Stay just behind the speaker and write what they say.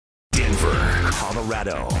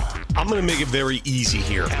Colorado. I'm going to make it very easy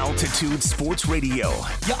here. Altitude Sports Radio.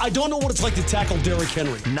 Yeah, I don't know what it's like to tackle Derrick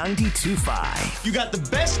Henry. 92.5. You got the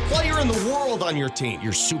best player in the world on your team.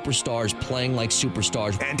 Your superstars playing like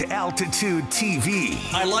superstars. And Altitude TV.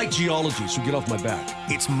 I like geology, so get off my back.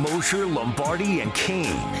 It's Mosher, Lombardi, and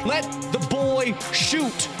Kane. Let the boy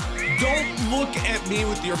shoot. Don't look at me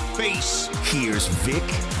with your face. Here's Vic,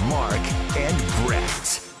 Mark, and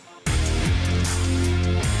Brett.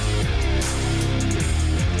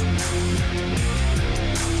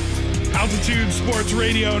 Altitude Sports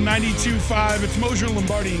Radio 92.5. It's Mosher,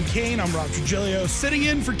 Lombardi, and Kane. I'm Rob Trujillo, sitting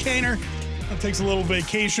in for Kaner. That takes a little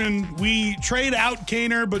vacation. We trade out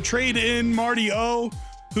Kaner, but trade in Marty O,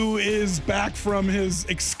 who is back from his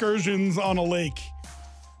excursions on a lake.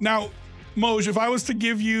 Now, Moj, if I was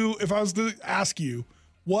to ask you,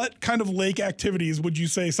 what kind of lake activities would you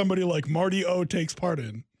say somebody like Marty O takes part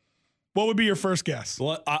in? What would be your first guess?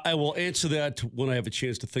 Well, I will answer that when I have a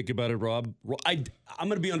chance to think about it, Rob. I'm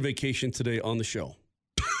going to be on vacation today on the show.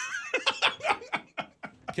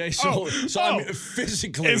 Okay, I'm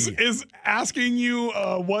physically... Is asking you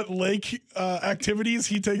what lake activities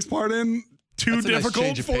he takes part in too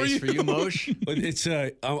difficult for you? For you, Moshe? But it's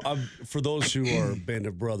for those who are Band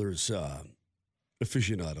of Brothers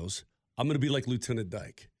aficionados, I'm going to be like Lieutenant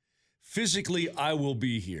Dyke. Physically, I will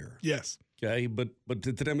be here. Yes. Okay, but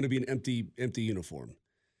today I'm going to be in empty uniform.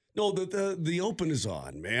 No, the open is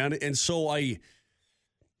on, man, and so I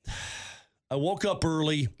woke up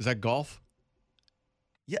early. Is that golf?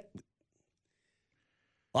 Yeah,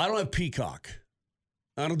 I don't have Peacock.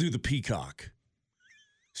 I don't do the Peacock,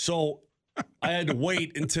 so I had to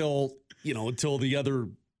wait until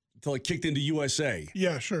it kicked into USA.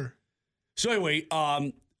 Yeah, sure. So anyway,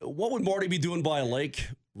 what would Marty be doing by a lake?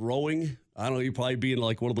 Rowing? I don't know. He'd probably be in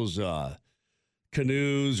like one of those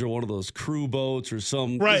canoes or one of those crew boats or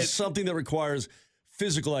something that requires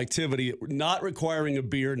physical activity, not requiring a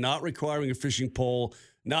beer, not requiring a fishing pole,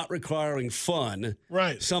 not requiring fun.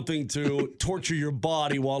 Right. Something to torture your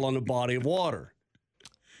body while on a body of water.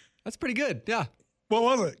 That's pretty good. Yeah. What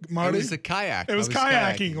was it, Marty? It was a kayak. It was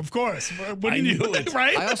kayaking, of course. I knew it.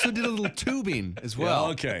 Right? I also did a little tubing as well.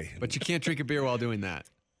 Yeah, okay. But you can't drink a beer while doing that.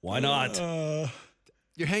 Why not?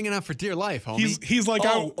 You're hanging out for dear life, homie. He's like,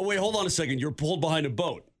 wait, hold on a second. You're pulled behind a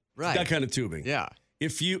boat. Right. That kind of tubing. Yeah.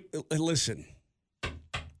 If you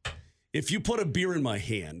put a beer in my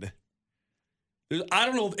hand, I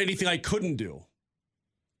don't know of anything I couldn't do.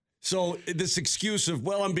 So this excuse of,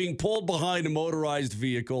 well, I'm being pulled behind a motorized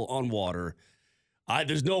vehicle on water.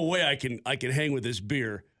 There's no way I can hang with this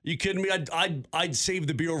beer. You kidding me? I'd save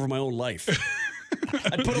the beer over my own life.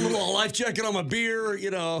 I'd put a little life jacket on my beer,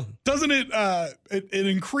 Doesn't it? It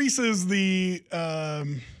increases the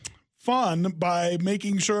fun by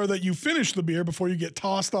making sure that you finish the beer before you get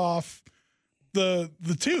tossed off the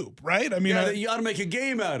tube, right? I mean, you got to make a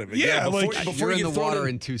game out of it. Yeah, before you're in the water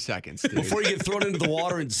in 2 seconds. Dude. Before you get thrown into the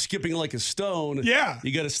water and skipping like a stone, yeah,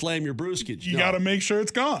 you got to slam your brewskis. You got to make sure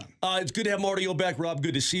it's gone. It's good to have Marty O back, Rob.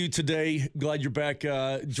 Good to see you today. Glad you're back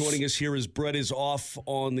joining us here as Brett is off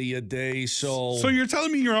on the day. So you're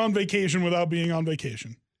telling me you're on vacation without being on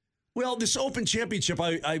vacation? Well, this Open Championship,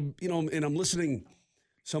 and I'm listening.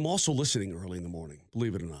 So I'm also listening early in the morning,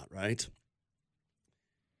 believe it or not, right?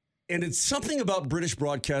 And it's something about British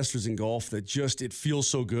broadcasters in golf that it feels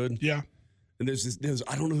so good. Yeah. And there's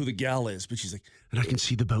I don't know who the gal is, but she's like, and I can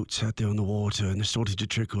see the boats out there on the water and they're starting to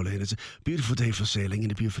trickle in. It's a beautiful day for sailing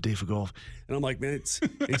and a beautiful day for golf. And I'm like, man,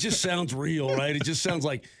 it just sounds real, right? It just sounds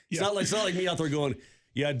like, it's not like me out there going,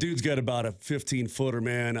 yeah, dude's got about a 15-footer,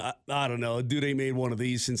 man. I don't know. Dude ain't made one of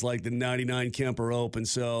these since like the 99 Kemper Open.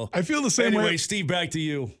 So I feel the same way. Anyway, Steve, back to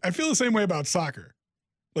you. I feel the same way about soccer.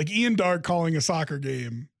 Like Ian Dark calling a soccer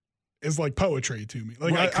game is like poetry to me.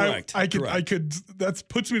 Like right, correct. I could that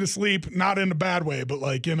puts me to sleep, not in a bad way, but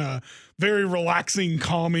like in a very relaxing,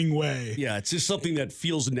 calming way. Yeah, it's just something that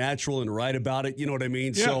feels natural and right about it. You know what I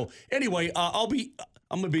mean? Yeah. So anyway, I'm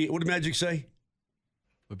gonna be. What did Magic say?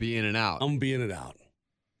 We'll be in and out. I'm gonna be in and out.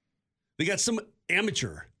 They got some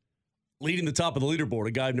amateur leading the top of the leaderboard,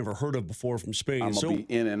 a guy I've never heard of before from Spain. I'm gonna be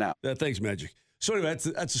in and out. Thanks, Magic. So anyway,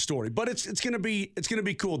 that's a story, but it's gonna be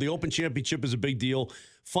cool. The Open Championship is a big deal.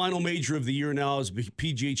 Final major of the year now is the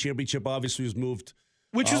PGA Championship. Obviously, has moved,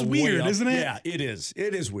 which is weird, isn't it? Yeah, it is.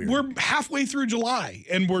 It is weird. We're halfway through July,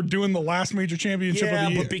 and we're doing the last major championship of the year.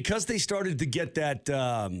 Yeah, but because they started to get that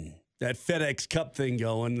FedEx Cup thing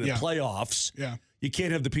going, the playoffs. Yeah. You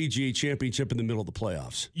can't have the PGA Championship in the middle of the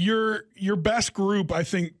playoffs. Your best group, I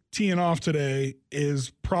think, teeing off today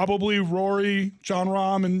is probably Rory, John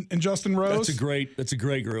Rahm, and Justin Rose. That's a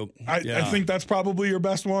great group. I think that's probably your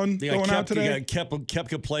best one going out today.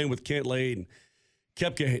 Koepka playing with Cantlay, and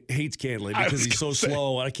Koepka hates Cantlay because he's so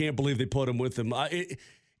slow. I can't believe they put him with him.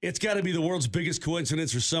 It's got to be the world's biggest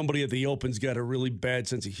coincidence, or somebody at the Open's got a really bad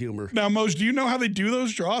sense of humor. Now, Moj, do you know how they do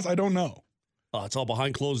those draws? I don't know. It's all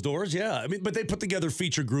behind closed doors, yeah. I mean, but they put together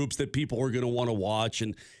feature groups that people are going to want to watch,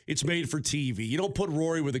 and it's made for TV. You don't put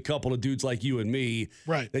Rory with a couple of dudes like you and me,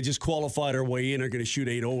 right? That just qualified our way in, are going to shoot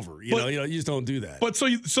 8 over. You know, you just don't do that. But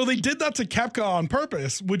so they did that to Koepka on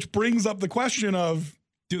purpose, which brings up the question of,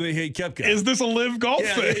 do they hate Koepka? Is this a live golf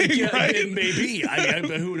thing? Yeah, right? Maybe. I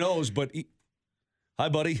mean, who knows? But hi,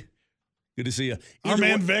 buddy. Good to see you. Our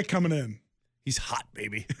man Vic coming in. He's hot,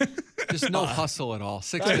 baby. Just no hustle at all.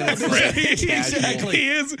 6 minutes. Exactly.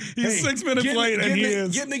 He's 6 minutes late, and he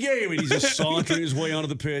is getting the game, and he's just sauntering his way onto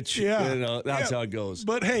the pitch. Yeah, and, that's how it goes.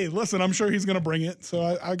 But hey, listen, I'm sure he's going to bring it.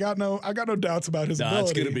 So I got no doubts about his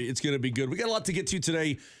ability. It's gonna be good. We got a lot to get to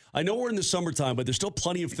today. I know we're in the summertime, but there's still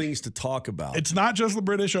plenty of things to talk about. It's not just the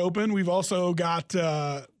British Open. We've also got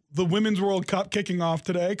the Women's World Cup kicking off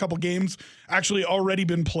today. A couple games actually already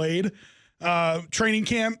been played. Training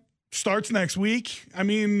camp starts next week. I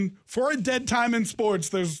mean, for a dead time in sports,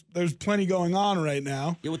 there's plenty going on right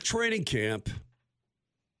now. Yeah, with training camp,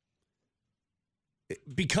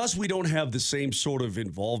 because we don't have the same sort of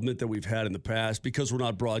involvement that we've had in the past, because we're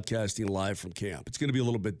not broadcasting live from camp, it's going to be a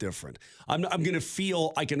little bit different. I'm going to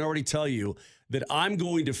feel, I can already tell you, that I'm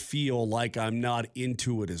going to feel like I'm not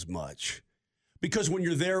into it as much. Because when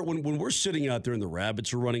you're there, when we're sitting out there and the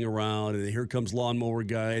rabbits are running around, and here comes lawnmower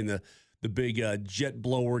guy and the big jet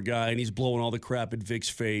blower guy, and he's blowing all the crap at Vic's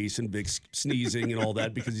face, and Vic's sneezing and all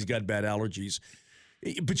that because he's got bad allergies.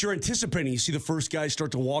 But you're anticipating. You see the first guy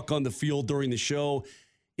start to walk on the field during the show.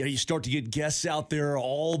 You know, you start to get guests out there.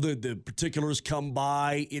 All the particulars come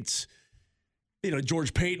by. It's,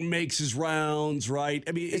 George Payton makes his rounds, right?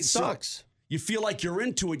 I mean, it sucks. You feel like you're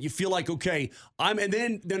into it. You feel like, okay, and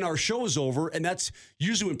then our show is over, and that's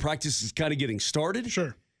usually when practice is kind of getting started.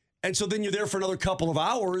 Sure. And so then you're there for another couple of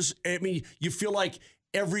hours. I mean, you feel like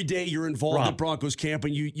every day you're involved at Broncos camp,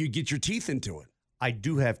 and you get your teeth into it. I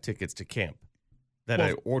do have tickets to camp that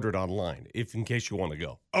I ordered online, in case you want to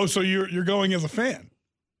go. Oh, so you're going as a fan?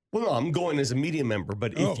 Well, no, I'm going as a media member,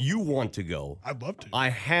 but if you want to go, I'd love to. I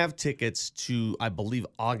have tickets to, I believe,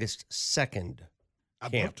 August 2nd.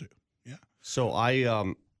 I'd love to. Yeah. So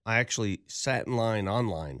I actually sat in line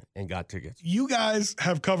online and got tickets. You guys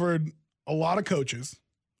have covered a lot of coaches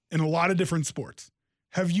in a lot of different sports.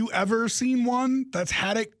 Have you ever seen one that's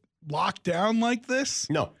had it locked down like this?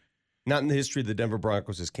 No, not in the history of the Denver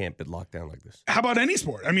Broncos has camp been locked down like this. How about any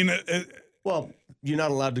sport? I mean, well, you're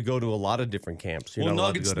not allowed to go to a lot of different camps. You're not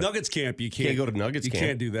Nuggets camp, you can't go to Nuggets camp. You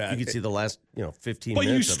can't do that. You can see the last 15 but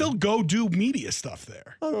minutes. But you still go do media stuff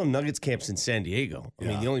there. Oh, no, Nuggets camp's in San Diego. I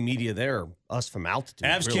mean, the only media there are us from altitude.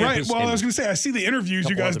 Avs really. camp right. Well, I was going to say, I see the interviews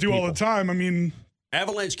you guys do all the time. I mean,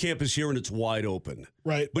 Avalanche camp is here and it's wide open.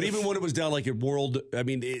 Right. But even when it was down like at World, I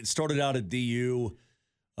mean, it started out at DU,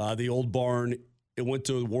 the old barn. It went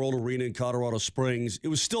to the World Arena in Colorado Springs. It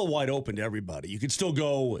was still wide open to everybody. You could still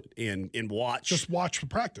go and watch. Just watch the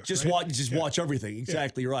practice. Just right? watch everything.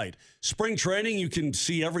 Exactly right. Spring training, you can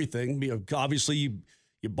see everything. Obviously,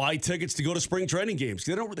 you buy tickets to go to spring training games.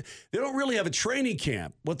 They don't really have a training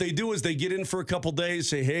camp. What they do is they get in for a couple days,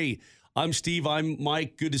 say, hey, I'm Steve, I'm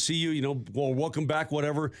Mike, good to see you. Well, welcome back,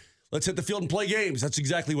 whatever. Let's hit the field and play games. That's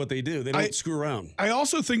exactly what they do. They don't screw around. I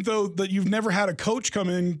also think, though, that you've never had a coach come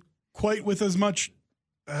in quite with as much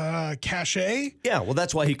cachet. Yeah, well,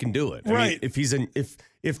 that's why he can do it. Right. I mean,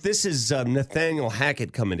 if this is Nathaniel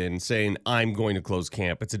Hackett coming in and saying, I'm going to close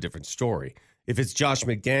camp, it's a different story. If it's Josh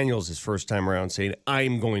McDaniels his first time around saying,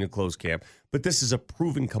 I'm going to close camp. But this is a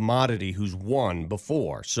proven commodity who's won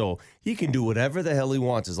before. So he can do whatever the hell he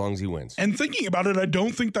wants as long as he wins. And thinking about it, I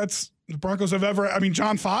don't think that's the Broncos have ever. I mean,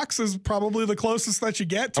 John Fox is probably the closest that you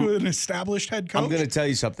get to an established head coach. I'm going to tell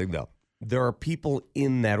you something, though. There are people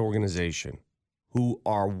in that organization who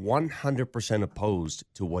are 100% opposed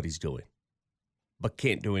to what he's doing, but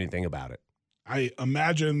can't do anything about it. I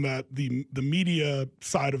imagine that the media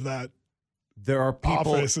side of that there are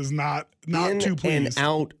people office is not too pleased. And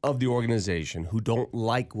out of the organization who don't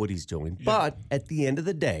like what he's doing. Yeah. But at the end of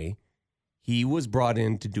the day, he was brought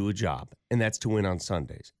in to do a job, and that's to win on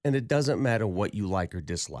Sundays. And it doesn't matter what you like or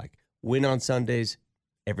dislike. Win on Sundays,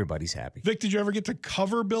 everybody's happy. Vic, did you ever get to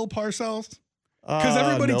cover Bill Parcells? Because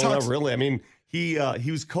everybody talks. Not really. I mean, he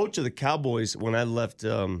was coach of the Cowboys when I left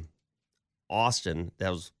Austin.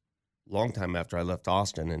 That was long time after I left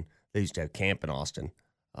Austin, and they used to have camp in Austin.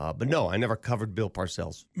 But no, I never covered Bill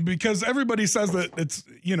Parcells. Because everybody says that it's,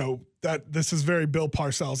 that this is very Bill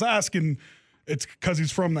Parcells-esque, and it's because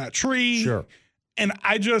he's from that tree. Sure. And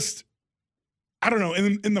I don't know.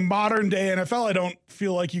 In the modern day NFL, I don't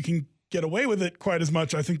feel like you can get away with it quite as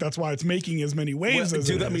much. I think that's why it's making as many waves as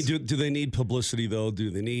it is. Do they need publicity, though? Do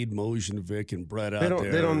they need Moj and Vic and Brett out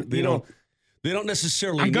there? They don't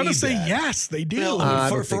necessarily I'm going to need say that. yes, they do.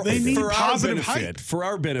 They need positive hype. For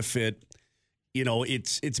our benefit,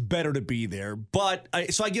 it's better to be there. But I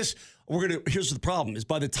guess here's the problem is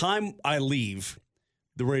by the time I leave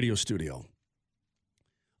the radio studio,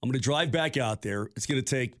 I'm going to drive back out there. It's going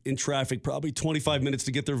to take, in traffic, probably 25 minutes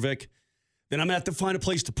to get there, Vic. Then I'm going to have to find a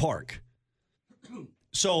place to park.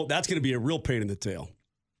 So that's going to be a real pain in the tail.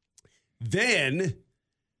 Then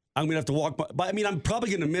I'm going to have to walk by. I mean, I'm probably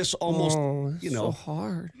going to miss almost, so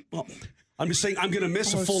hard. Well, I'm just saying I'm going to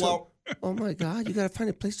miss a full hour. Oh, my God. You got to find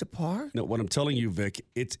a place to park? No, what I'm telling you, Vic,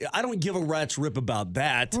 I don't give a rat's rip about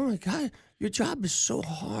that. Oh, my God. Your job is so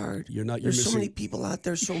hard. There's so many people out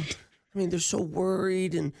there. They're so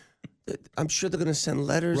worried, and I'm sure they're going to send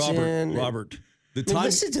letters in. Robert, the time.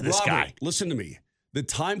 Listen to this guy. Listen to me. The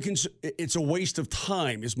time it's a waste of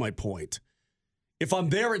time. Is my point. If I'm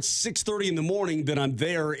there at 6:30 in the morning, then I'm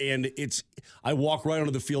there, and I walk right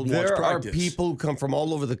onto the field and watch practice. There are people who come from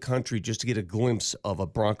all over the country just to get a glimpse of a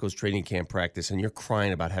Broncos training camp practice, and you're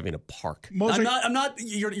crying about having to park. I'm not.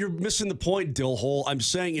 You're missing the point, Dillhole. I'm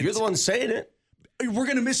saying you're the one saying it. We're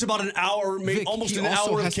going to miss about an hour, maybe Vic, almost an he hour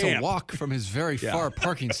also of has camp. to walk from his very far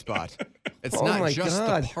parking spot. It's Oh not my just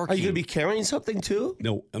God. the parking. Are you going to be carrying something too?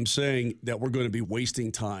 No, I'm saying that we're going to be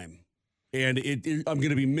wasting time, and I'm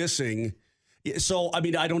going to be missing. So, I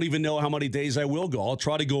mean, I don't even know how many days I will go. I'll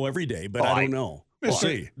try to go every day, but I don't know. We'll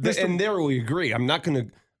see. And there we agree. I'm not going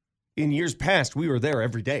to. In years past, we were there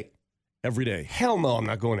every day. Every day. Hell no, I'm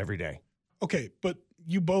not going every day. Okay, but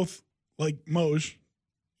you both, like Moj,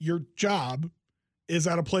 your job is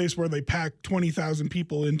at a place where they pack 20,000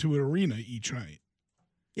 people into an arena each night.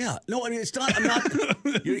 Yeah, no, I mean it's not. I'm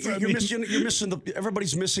not. You're missing the.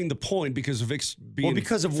 Everybody's missing the point because of Vic's being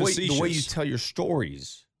because of the way you facetious. tell your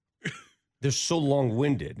stories. They're so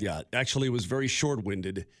long-winded. Yeah, actually, it was very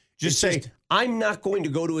short-winded. Just say, I'm not going to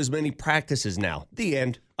go to as many practices now. The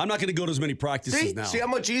end. I'm not going to go to as many practices now. See how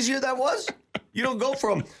much easier that was? You don't go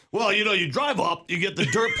from, you drive up, you get the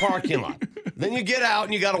dirt parking lot. Then you get out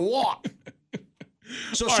and you got to walk.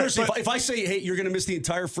 So seriously, if I say, hey, you're going to miss the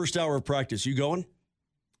entire first hour of practice, you going?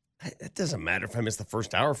 It doesn't matter if I miss the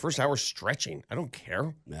first hour. First hour stretching. I don't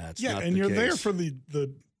care. That's yeah, not and the you're case. there for the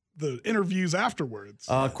interviews afterwards.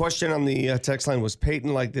 Question on the text line, was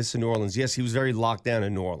Peyton like this in New Orleans? Yes, he was very locked down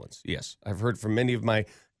in New Orleans. Yes, I've heard from many of my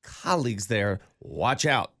colleagues there, watch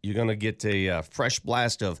out. You're going to get a fresh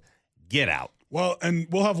blast of get out. Well, and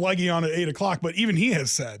we'll have Leggy on at 8 o'clock, but even he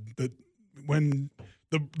has said that when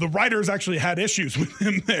the writers actually had issues with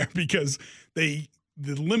him there because the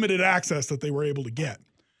limited access that they were able to get.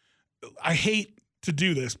 I hate to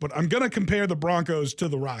do this, but I'm going to compare the Broncos to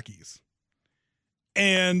the Rockies.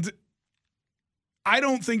 And I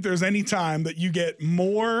don't think there's any time that you get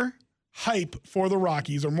more hype for the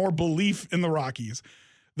Rockies or more belief in the Rockies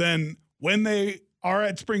than when they are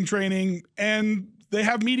at spring training and they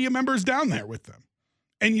have media members down there with them.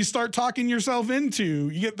 And you start talking yourself into,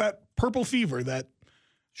 you get that purple fever that,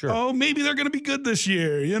 sure, oh, maybe they're going to be good this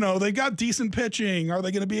year. You know, they got decent pitching. Are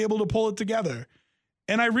they going to be able to pull it together?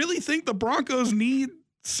 And I really think the Broncos need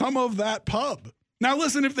some of that pub. Now,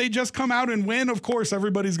 listen, if they just come out and win, of course,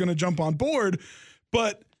 everybody's going to jump on board.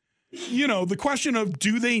 But, you know, the question of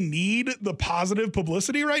do they need the positive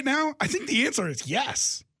publicity right now? I think the answer is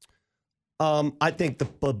yes. I think the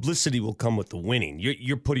publicity will come with the winning.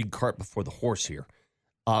 You're putting cart before the horse here.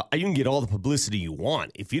 You can get all the publicity you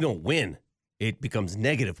want. If you don't win, it becomes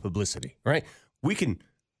negative publicity, right? We can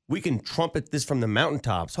trumpet this from the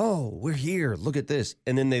mountaintops. Oh, we're here. Look at this.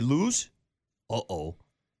 And then they lose. Uh-oh.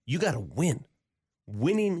 You got to win.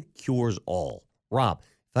 Winning cures all. Rob,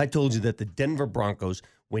 if I told you that the Denver Broncos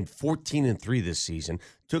went 14-3 this season,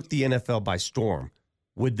 took the NFL by storm,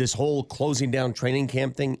 would this whole closing down training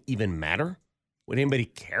camp thing even matter? Would anybody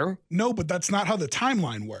care? No, but that's not how the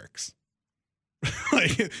timeline works.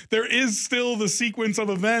 Like, there is still the sequence of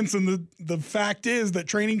events, and the fact is that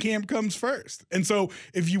training camp comes first. And so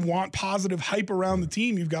if you want positive hype around the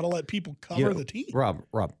team, you've got to let people cover the team.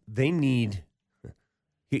 Rob, they need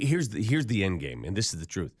 – here's the end game, and this is the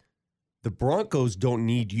truth. The Broncos don't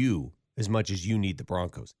need you as much as you need the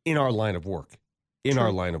Broncos in our line of work.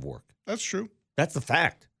 Our line of work. That's true. That's the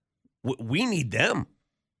fact. We need them.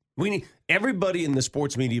 We need everybody in the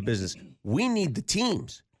sports media business. We need the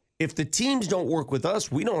teams. If the teams don't work with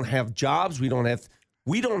us, we don't have jobs. We don't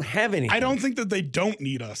have anything. I don't think that they don't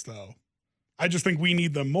need us, though. I just think we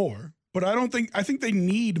need them more. But I think they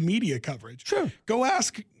need media coverage. Sure. Go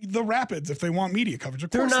ask the Rapids if they want media coverage.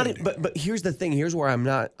 Of They're course not. they do. But here's the thing. Here's where I'm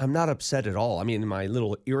not upset at all. I mean, am I a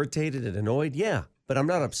little irritated and annoyed? Yeah, but I'm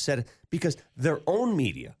not upset because their own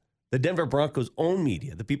media, the Denver Broncos' own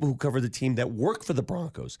media, the people who cover the team that work for the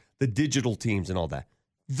Broncos, the digital teams and all that,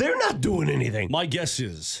 they're not doing anything. My guess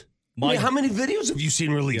is. How many videos have you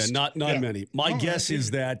seen released? Yeah, not many. My guess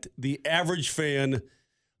is that the average fan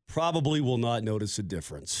probably will not notice a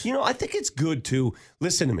difference. You know, I think it's good to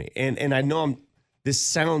listen to me. And I know this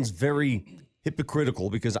sounds very hypocritical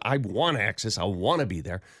because I want access. I want to be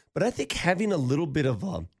there. But I think having a little bit of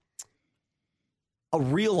a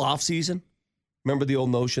real offseason. Remember the old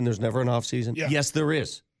notion there's never an offseason? Yeah. Yes, there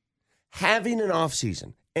is. Having an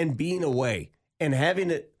offseason and being away and having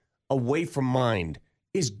it away from mind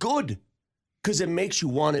is good because it makes you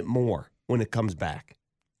want it more when it comes back.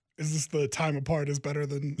 Is this the time apart is better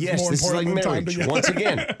than Yes, more this is like important than time marriage. together? Once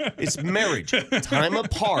again, it's marriage. Time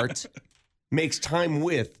apart makes time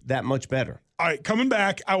with that much better. All right, coming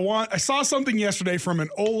back, I saw something yesterday from an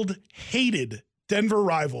old hated Denver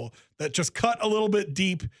rival that just cut a little bit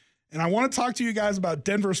deep, and I want to talk to you guys about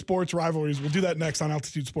Denver sports rivalries. We'll do that next on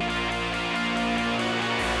Altitude Sports.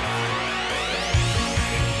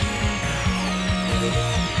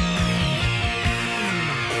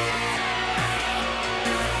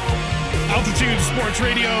 Altitude Sports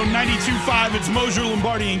Radio 92.5. It's Mosier,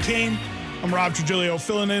 Lombardi, and Kane. I'm Rob Trujillo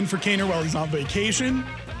filling in for Kaner while he's on vacation.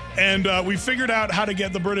 And we figured out how to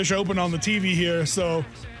get the British Open on the TV here, so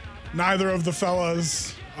neither of the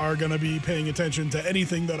fellas are going to be paying attention to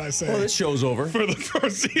anything that I say. Well, this show's over. For the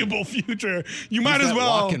foreseeable future. You might Who's as that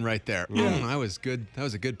well. walking right there. That was good. That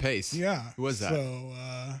was a good pace. Yeah. Who was that? So,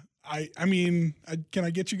 I mean, can I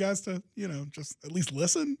get you guys to, just at least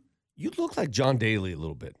listen? You look like John Daly a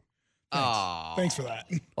little bit. Thanks for that.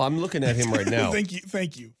 Well, I'm looking at him right now. Thank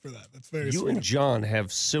you for that. That's very You sweet. and John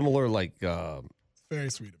have similar, Very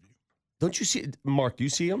sweet of you. don't you see, Mark, do you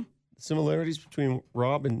see them? Similarities between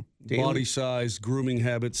Rob and Daly? Body size, grooming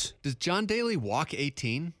habits. Does John Daly walk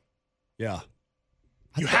 18? Yeah.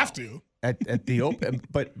 You have to. At the Open,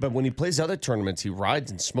 but when he plays other tournaments, he rides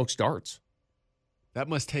and smokes darts. That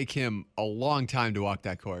must take him a long time to walk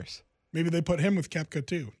that course. Maybe they put him with Koepka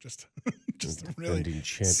too, just to really Defending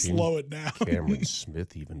champion slow it down. Cameron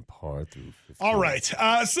Smith even par through 15. All right,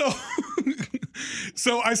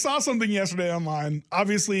 so I saw something yesterday online.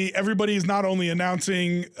 Obviously, everybody's not only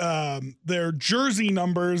announcing their jersey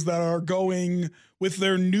numbers that are going with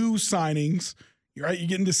their new signings. Right, you're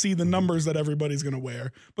getting to see the numbers that everybody's going to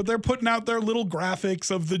wear, but they're putting out their little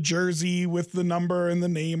graphics of the jersey with the number and the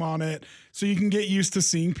name on it, so you can get used to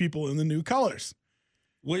seeing people in the new colors.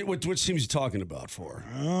 What teams are you talking about for?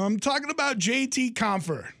 I'm talking about JT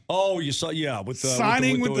Compher. Oh, you saw, with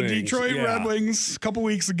signing with the Wings. Detroit Red Wings a couple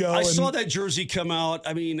weeks ago. I saw that jersey come out.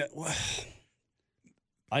 I mean,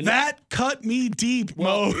 that cut me deep,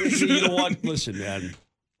 Mo. You know what? Listen, man.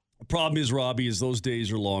 The problem is, Robbie, is those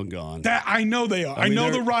days are long gone. That I know they are. I mean,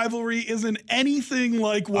 know the rivalry isn't anything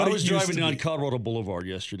like what I was it used driving to down be. Colorado Boulevard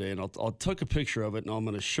yesterday, and I took a picture of it, and I'm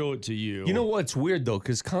going to show it to you. You know what's weird, though?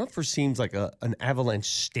 Because Compher seems like an Avalanche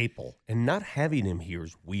staple, and not having him here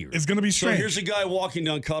is weird. It's going to be So strange. here's a guy walking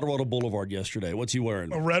down Colorado Boulevard yesterday. What's he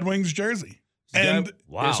wearing? A Red Wings jersey. And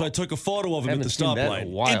Yeah, so I took a photo of him Haven't at the seen that in a stoplight.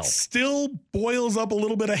 while. it still boils up a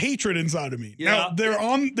little bit of hatred inside of me. Yeah. Now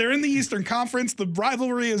they're in the Eastern Conference. The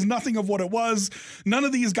rivalry is nothing of what it was. None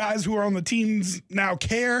of these guys who are on the teams now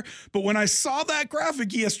care. But when I saw that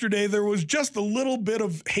graphic yesterday, there was just a little bit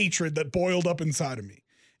of hatred that boiled up inside of me.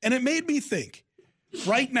 And it made me think,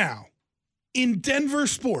 right now, in Denver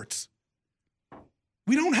sports,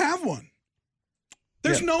 we don't have one.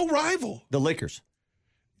 There's no rival. The Lakers.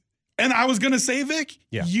 And I was gonna say, Vic,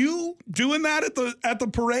 Yeah. you doing that at the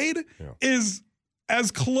parade is as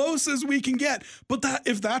close as we can get. But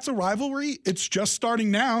if that's a rivalry, it's just starting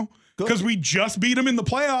now because we just beat them in the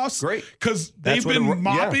playoffs. Great. Because they've been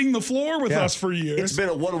mopping the floor with us for years. It's been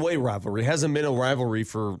a one-way rivalry. It hasn't been a rivalry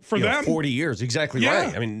for them. 40 years. Exactly Yeah.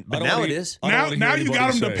 right. I mean, but I don't now wanna- it is. I don't wanna Now hear you got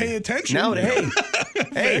anybody them to say. pay attention. Now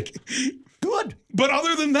hey, good. But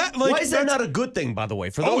other than that, like, Why is that not a good thing, by the way?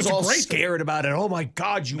 For Oh, those it's a all great thing. scared about it, oh my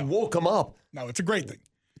God, you woke them up. No, it's a great thing.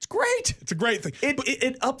 It's great. It's a great thing.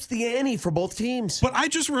 It ups the ante for both teams. But I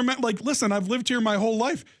just remember, like, listen, I've lived here my whole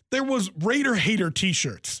life. There was Raider hater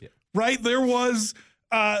T-shirts, right? There was.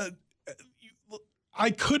 I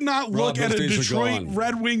could not look at a those days are Detroit gone.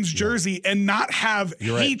 Red Wings jersey and not have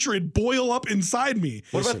You're right. hatred boil up inside me.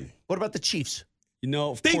 What about the Chiefs?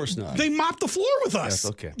 Of course not. They mop the floor with us.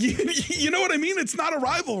 Yes, okay. You know what I mean? It's not a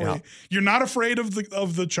rivalry. Yeah. You're not afraid of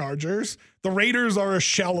the Chargers. The Raiders are a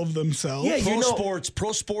shell of themselves. Yeah,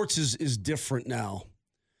 Pro sports is different now.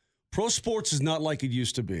 Pro sports is not like it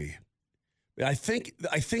used to be. I think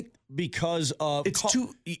because of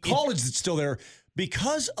college is still there,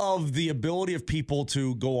 because of the ability of people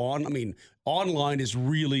to go on. I mean, online has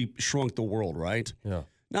really shrunk the world, right? Yeah.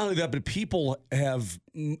 Not only that, but people have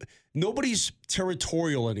nobody's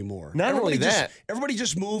territorial anymore. Not only that, everybody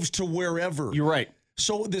just moves to wherever. You're right.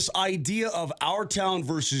 So this idea of our town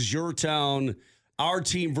versus your town, our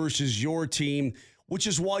team versus your team, which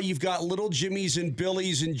is why you've got little Jimmys and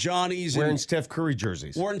Billies and Johnnies wearing Steph Curry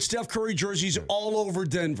jerseys. Wearing Steph Curry jerseys all over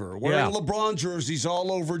Denver. Wearing LeBron jerseys all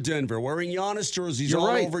over Denver. Wearing Giannis jerseys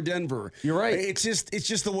over Denver. You're right. It's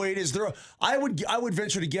just the way it is. I would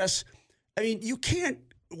venture to guess. I mean, you can't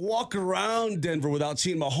walk around Denver without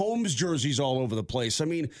seeing Mahomes jerseys all over the place. I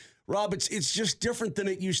mean, Rob, it's just different than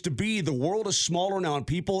it used to be. The world is smaller now, and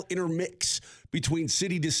people intermix between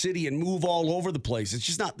city to city and move all over the place. It's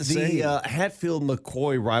just not the same. The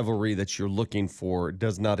Hatfield-McCoy rivalry that you're looking for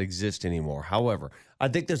does not exist anymore. However, I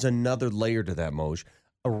think there's another layer to that, Moj.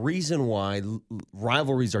 A reason why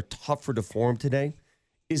rivalries are tougher to form today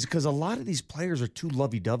is because a lot of these players are too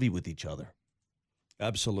lovey-dovey with each other.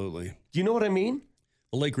 Absolutely. Do you know what I mean?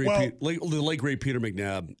 The late great Peter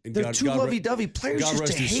McNabb. And they're too lovey-dovey. Players God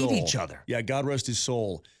just hate soul. each other. Yeah, God rest his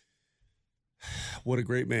soul. What a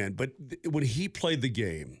great man. But when he played the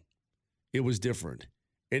game, it was different.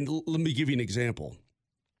 And let me give you an example.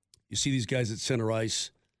 You see these guys at center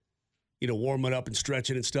ice, warming up and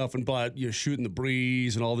stretching and stuff and shooting the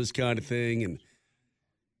breeze and all this kind of thing.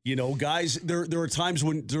 And, guys, there are times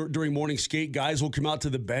when during morning skate, guys will come out to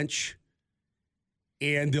the bench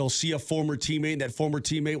and they'll see a former teammate, and that former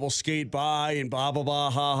teammate will skate by and blah, blah, blah,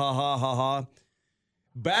 ha, ha, ha, ha, ha.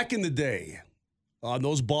 Back in the day, on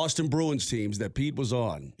those Boston Bruins teams that Pete was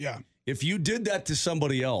on, if you did that to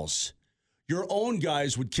somebody else, your own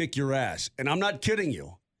guys would kick your ass. And I'm not kidding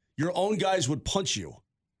you. Your own guys would punch you.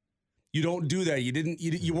 You don't do that.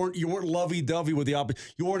 You weren't lovey-dovey with the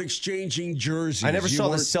opposite. You weren't exchanging jerseys. I never saw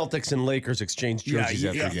the Celtics and Lakers exchange jerseys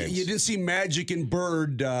after games. You didn't see Magic and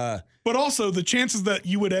Bird. But also, the chances that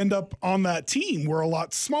you would end up on that team were a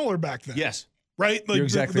lot smaller back then. Yes. Right? Like You're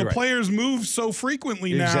exactly the right. players move so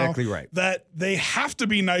frequently now exactly right. that they have to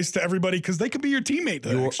be nice to everybody because they could be your teammate.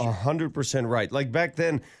 You're 100% right. Like back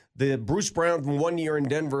then, the Bruce Brown from 1 year in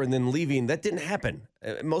Denver and then leaving, that didn't happen.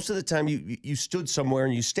 Most of the time, you stood somewhere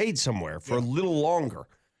and you stayed somewhere for a little longer.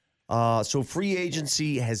 So free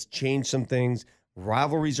agency has changed some things.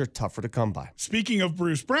 Rivalries are tougher to come by. Speaking of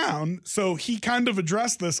Bruce Brown, so he kind of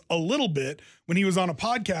addressed this a little bit when he was on a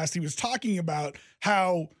podcast. He was talking about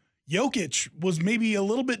how Jokic was maybe a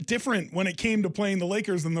little bit different when it came to playing the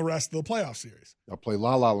Lakers than the rest of the playoff series. I play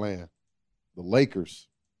La La Land, the Lakers.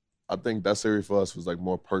 I think that series for us was like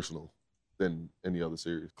more personal than any other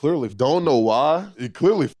series. Clearly, don't know why. It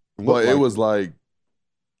clearly But it was like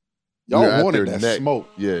y'all wanted that smoke.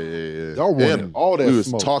 Yeah. Y'all wanted all that we was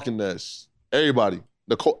smoke. talking that everybody.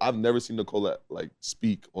 Nicole, I've never seen Nicole like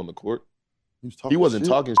speak on the court. He wasn't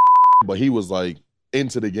talking but he was like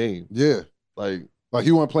into the game. Yeah. Like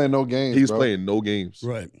he wasn't playing no games. He's bro. playing no games.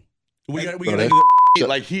 Right. We got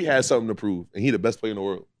like he had something to prove, and he the best player in the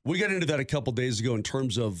world. We got into that a couple days ago in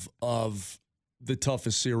terms of the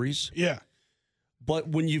toughest series. Yeah. But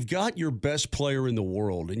when you've got your best player in the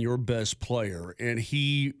world and your best player, and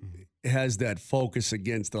he has that focus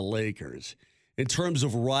against the Lakers, in terms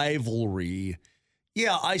of rivalry,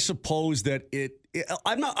 yeah, I suppose that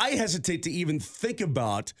I hesitate to even think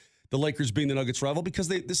about the Lakers being the Nuggets' rival because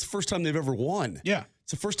this is the first time they've ever won. Yeah.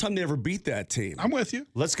 It's the first time they ever beat that team. I'm with you.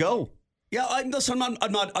 Let's go. Yeah, I'm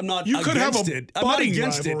not You could have against a it. I'm not budding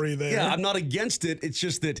against rivalry it. there. Yeah, I'm not against it. It's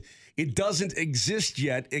just that it doesn't exist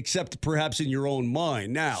yet, except perhaps in your own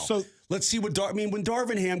mind. Now, So- let's see what when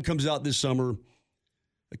Darvin Ham comes out this summer,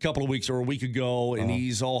 a couple of weeks or a week ago, and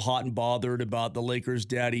he's all hot and bothered about the Lakers'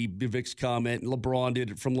 daddy Vivek's comment, and LeBron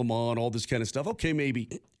did it from Le Mans, all this kind of stuff. Okay, maybe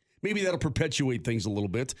that'll perpetuate things a little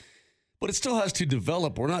bit. But it still has to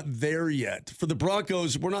develop. We're not there yet. For the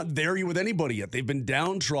Broncos, we're not there with anybody yet. They've been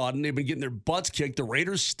downtrodden. They've been getting their butts kicked. The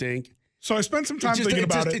Raiders stink. So I spent some time thinking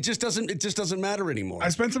about it. It just doesn't matter anymore. I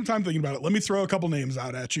spent some time thinking about it. Let me throw a couple names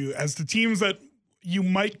out at you as to teams that you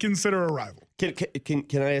might consider a rival.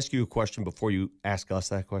 Can I ask you a question before you ask us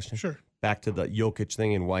that question? Sure. Back to the Jokic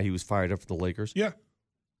thing and why he was fired up for the Lakers. Yeah.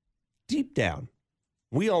 Deep down,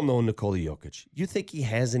 we all know Nikola Jokic. You think he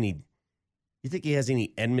has any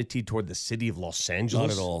enmity toward the city of Los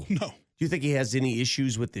Angeles? Not at all. No. Do Do you think he has any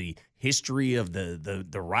issues with the history of the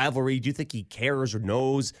rivalry? Do you think he cares or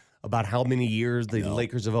knows about how many years the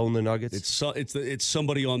Lakers have owned the Nuggets? It's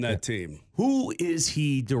somebody on that team. Who is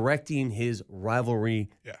he directing his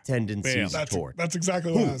rivalry tendencies toward? That's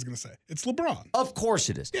exactly what I was going to say. It's LeBron. Of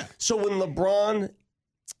course it is. Yeah. So when LeBron,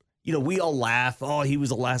 we all laugh, oh, he was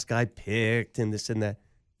the last guy picked and this and that.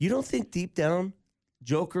 You don't think deep down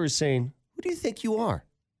Joker is saying, who do you think you are?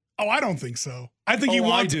 Oh, I don't think so. I think he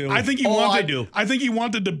wanted. I do. I think he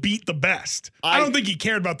wanted to beat the best. I don't think he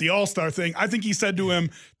cared about the All-Star thing. I think he said to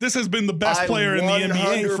him, "This has been the best player in the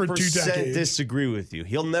NBA for 2 decades." I disagree with you.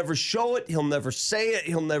 He'll never show it. He'll never say it.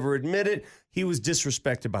 He'll never admit it. He was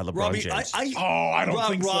disrespected by LeBron James. I don't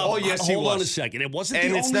think so. Oh, yes, hold on a second. It wasn't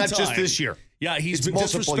and the it's only not time. just this year. Yeah, he's It's been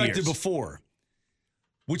multiple disrespected years. before.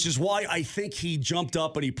 Which is why I think he jumped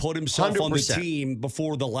up and he put himself 100%. On the team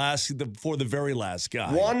before the very last guy.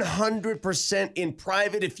 100% in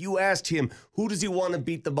private. If you asked him who does he want to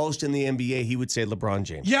beat the most in the NBA, he would say LeBron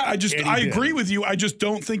James. Yeah, I agree with you. I just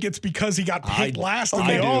don't think it's because he got picked last in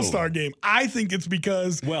the All-Star game. I think it's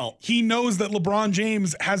because he knows that LeBron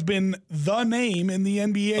James has been the name in the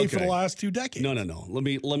NBA for the last 2 decades. No.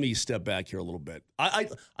 Let me step back here a little bit.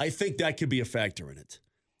 I think that could be a factor in it.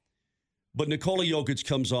 But Nikola Jokic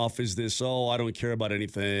comes off as this, I don't care about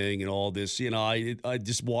anything and all this. I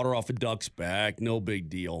just water off a duck's back, no big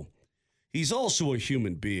deal. He's also a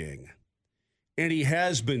human being. And he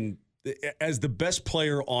has been, as the best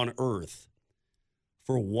player on earth,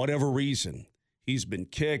 for whatever reason. He's been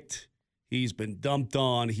kicked. He's been dumped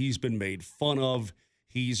on. He's been made fun of.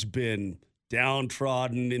 He's been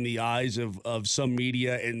downtrodden in the eyes of some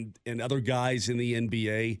media and other guys in the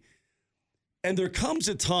NBA. And there comes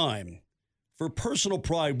a time for personal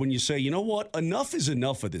pride when you say, you know what, enough is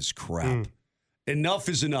enough of this crap. Enough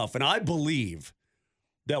is enough. And I believe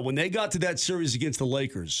that when they got to that series against the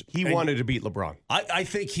Lakers, he wanted to beat LeBron. I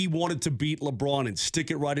think he wanted to beat LeBron and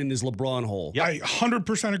stick it right in his LeBron hole. I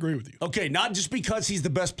 100% agree with you. Okay, not just because he's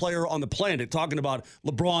the best player on the planet, talking about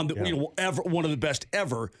LeBron, ever one of the best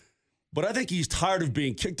ever, but I think he's tired of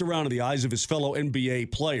being kicked around in the eyes of his fellow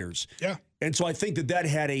NBA players. Yeah. And so I think that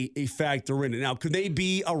had a factor in it. Now, could they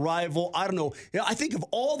be a rival? I don't know. I think of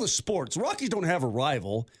all the sports, Rockies don't have a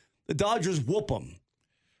rival. The Dodgers whoop them.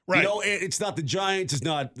 Right. It's not the Giants. It's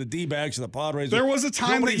not the D-backs or the Padres. There was a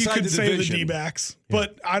time that you could say the D-backs,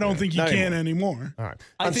 but I don't think you can anymore. All right.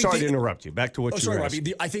 I'm sorry to interrupt you. Back to what you were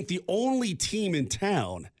asking. I think the only team in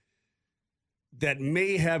town that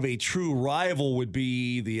may have a true rival would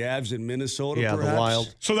be the Avs in Minnesota, perhaps. The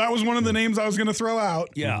Wild. So that was one of the names I was going to throw out.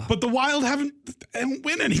 Yeah. But the Wild haven't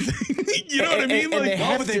win anything. You know what I mean?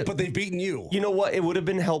 But they've beaten you. You know what? It would have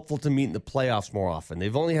been helpful to meet in the playoffs more often.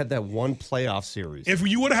 They've only had that one playoff series. If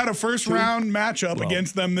you would have had a first-round matchup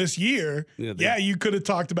against them this year, you could have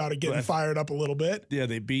talked about it getting fired up a little bit. Yeah,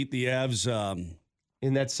 they beat the Avs.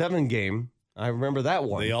 In that 7 game, I remember that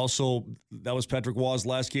one. That was Patrick Waugh's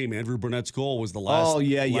last game. Andrew Burnett's goal was the last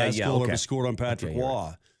goal ever scored on Patrick Waugh.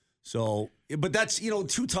 Right. So, but that's, 2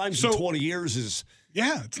 times in 20 years is.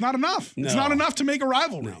 Yeah, it's not enough. No. It's not enough to make a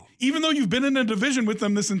rivalry. No. Even though you've been in a division with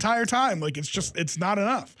them this entire time, it's not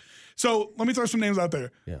enough. So let me throw some names out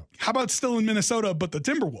there. Yeah. How about still in Minnesota, but the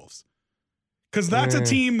Timberwolves? Because that's a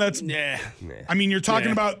team that's. I mean, you're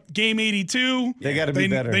talking about game 82. They got to be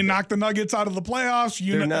better. They knocked the Nuggets out of the playoffs.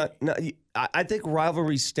 I think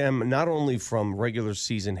rivalries stem not only from regular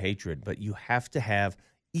season hatred, but you have to have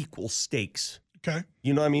equal stakes. Okay.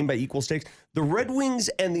 You know what I mean by equal stakes? The Red Wings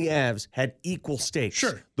and the Avs had equal stakes.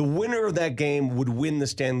 Sure. The winner of that game would win the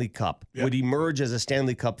Stanley Cup, would emerge as a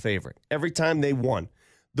Stanley Cup favorite every time they won.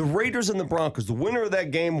 The Raiders and the Broncos, the winner of that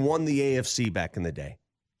game won the AFC back in the day,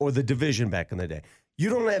 or the division back in the day. You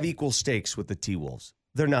don't have equal stakes with the T-Wolves.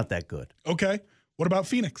 They're not that good. Okay. What about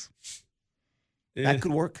Phoenix? That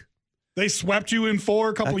could work. They swept you in 4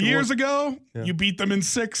 a couple years ago. Yeah. You beat them in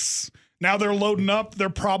 6. Now they're loading up.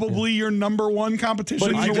 They're probably your number 1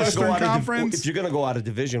 competition in the Western Conference. If you're going to go out of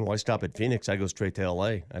division, why stop at Phoenix? I go straight to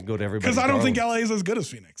L.A. I'd go to everybody. Because I don't think L.A. is as good as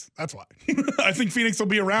Phoenix. That's why. I think Phoenix will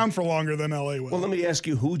be around for longer than L.A. will. Well, let me ask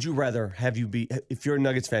you, who would you rather have you be, if you're a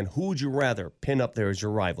Nuggets fan, who would you rather pin up there as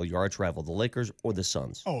your rival, your arch rival, the Lakers or the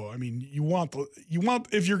Suns? Oh, I mean, you want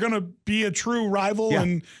if you're going to be a true rival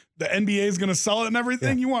and the NBA is going to sell it and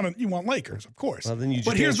everything, you want Lakers, of course. Well, then you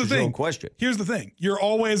just answered your own question. Here's the thing. You're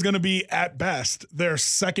always going to be, at best, their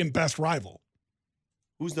second best rival.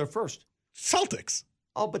 Who's their first? Celtics.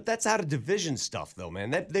 Oh, but that's out of division stuff, though,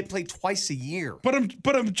 man. They play twice a year. But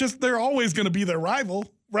they're always going to be their rival.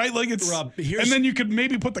 right? Like it's, Rob, and then you could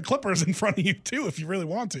maybe put the Clippers in front of you too if you really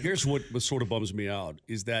want to. Here's what sort of bums me out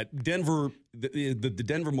is that Denver, the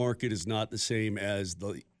Denver market is not the same as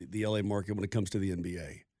the LA market when it comes to the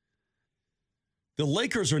NBA. The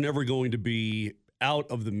Lakers are never going to be out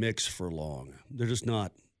of the mix for long. They're just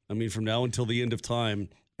not. I mean, from now until the end of time,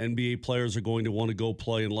 NBA players are going to want to go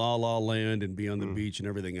play in La La Land and be on the beach and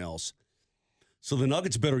everything else. So the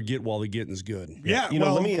Nuggets better get while the getting's good. Yeah,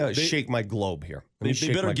 let me shake my globe here. They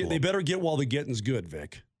better get while the getting's good,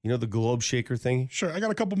 Vic. You know the globe shaker thing? Sure, I got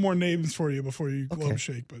a couple more names for you before you globe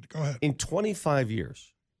shake, but go ahead. In 25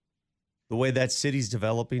 years, the way that city's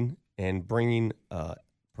developing and bringing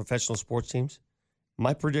professional sports teams,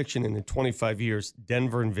 my prediction in 25 years,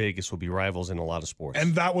 Denver and Vegas will be rivals in a lot of sports.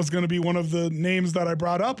 And that was going to be one of the names that I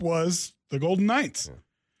brought up was the Golden Knights. Yeah.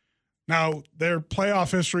 Now, their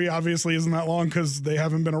playoff history obviously isn't that long because they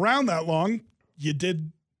haven't been around that long. We've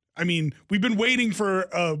been waiting for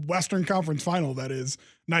a Western Conference final that is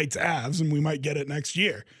Knights-Avs, and we might get it next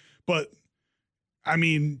year. But, I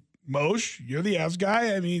mean, Moshe, you're the Avs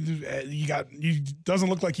guy. I mean, you doesn't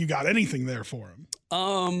look like you got anything there for him.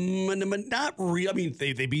 Not really. I mean,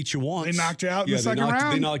 they beat you once. They knocked you out in the second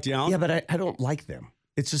round. They knocked you out. Yeah, but I don't like them.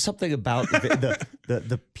 It's just something about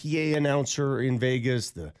the PA announcer in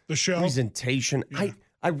Vegas, the show presentation. Yeah.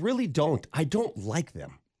 I really don't. I don't like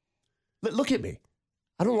them. Look at me.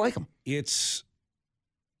 I don't like them. It's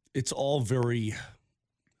all very.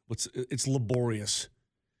 It's laborious.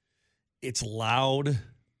 It's loud.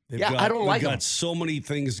 I don't like them. They've got so many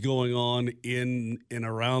things going on in and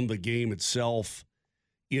around the game itself.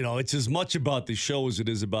 You know, it's as much about the show as it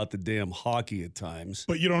is about the damn hockey at times.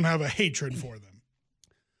 But you don't have a hatred for them.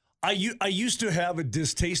 I used to have a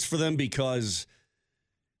distaste for them because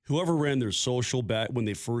whoever ran their social back when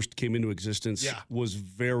they first came into existence was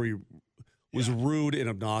rude and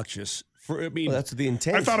obnoxious. That's the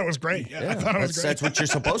intent. I thought it was great. Yeah, I thought it was great. That's what you're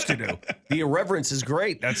supposed to do. The irreverence is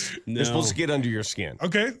great. They're supposed to get under your skin.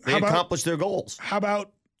 Okay, they accomplish their goals. How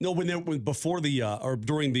about before the or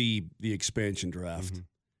during the expansion draft? Mm-hmm.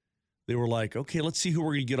 They were like, okay, let's see who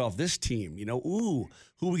we're going to get off this team. You know, who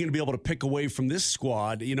are we going to be able to pick away from this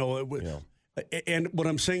squad? You know, and what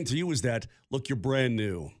I'm saying to you is that, look, you're brand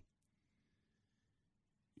new.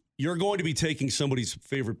 You're going to be taking somebody's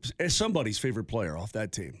favorite player off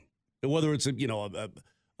that team, whether it's a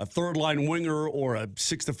third line winger or a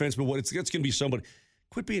sixth defenseman. It's going to be somebody.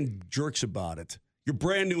 Quit being jerks about it. You're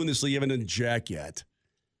brand new in this league. You haven't done jack yet.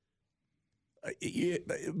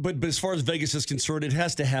 But as far as Vegas is concerned, it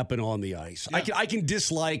has to happen on the ice. Yeah. I can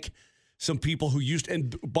dislike some people who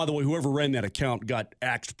and by the way, whoever ran that account got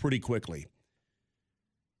axed pretty quickly.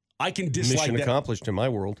 I can dislike Mission that. accomplished in my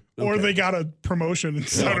world. Or they got a promotion and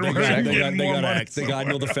started getting more money. Axed. I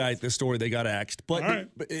know the story. They got axed, but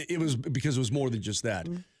it was because it was more than just that.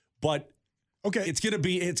 Mm-hmm. But okay, it's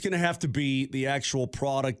going to have to be the actual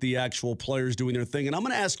product, the actual players doing their thing. And I'm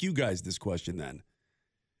going to ask you guys this question then.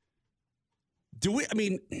 We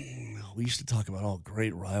used to talk about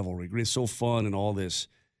great rivalry. It's so fun and all this.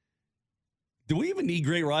 Do we even need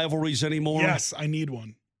great rivalries anymore? Yes, I need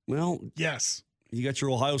one. Well, yes. You got your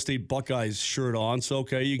Ohio State Buckeyes shirt on, so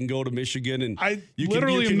okay, you can go to Michigan and I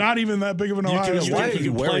am not even that big of an Ohio State. Why are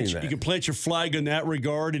you wearing that? You can plant your flag in that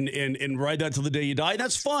regard and ride that till the day you die.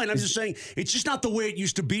 That's fine. I'm just saying it's just not the way it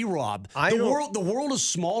used to be, Rob. The world is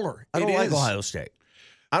smaller. I don't like Ohio State.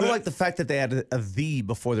 I don't like the fact that they had a "the"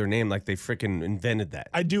 before their name, like they freaking invented that.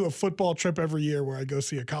 I do a football trip every year where I go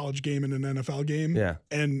see a college game and an NFL game. Yeah.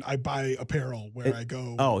 And I buy apparel where I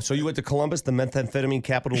go. Oh, so you went to Columbus, the methamphetamine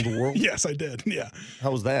capital of the world? Yes, I did. Yeah.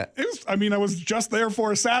 How was that? I was just there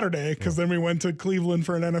for a Saturday because then we went to Cleveland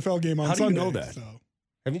for an NFL game on Sunday. How do you know that? So.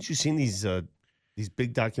 Haven't you seen these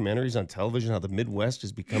big documentaries on television, how the Midwest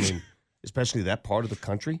is becoming... especially that part of the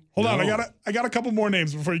country? Hold on, I got a couple more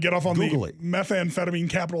names before you get off on Google the methamphetamine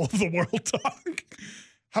capital of the world talk.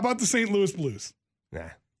 How about the St. Louis Blues? Nah.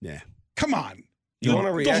 Yeah. Come on. You want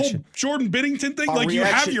a reaction? The whole Jordan Binnington thing? You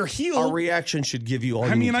have your heel. Our reaction should give you all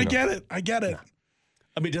you need to know. I get it. No.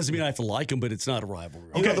 I mean, it doesn't mean I have to like him, but it's not a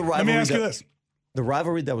rivalry. Okay, let me ask you this. The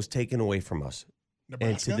rivalry that was taken away from us.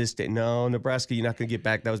 Nebraska? And to this day, no, Nebraska, you're not going to get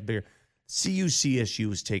back. That was bigger. CU-CSU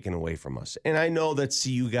was taken away from us. And I know that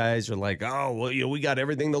CU guys are like, oh, well, we got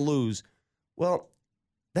everything to lose. Well,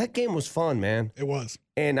 that game was fun, man. It was.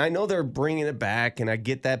 And I know they're bringing it back, and I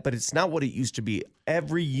get that, but it's not what it used to be.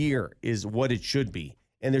 Every year is what it should be,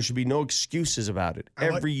 and there should be no excuses about it.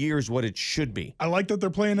 Every year is what it should be. I like that they're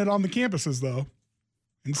playing it on the campuses, though,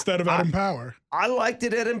 instead of at Empower. I liked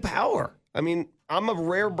it at Empower. I mean, I'm a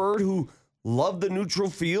rare bird who loved the neutral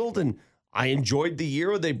field, and I enjoyed the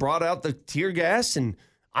year where they brought out the tear gas, and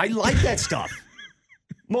I like that stuff.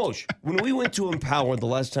 Moj, when we went to Empower the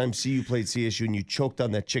last time CU played CSU and you choked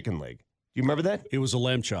on that chicken leg, do you remember that? It was a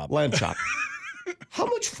lamb chop. Lamb chop. How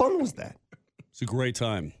much fun was that? It's a great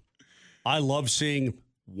time. I love seeing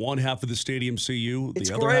one half of the stadium CU, It's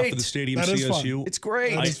the other great. half of the stadium That is fun. CSU. It's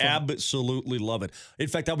great. I absolutely love it. In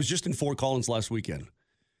fact, I was just in Fort Collins last weekend.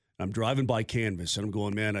 I'm driving by Canvas, and I'm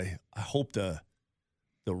going, man, I hope the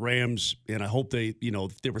Rams, and I hope they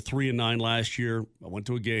were 3-9 last year. I went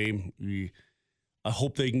to a game. I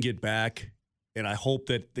hope they can get back, and I hope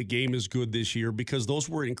that the game is good this year because those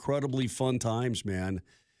were incredibly fun times, man.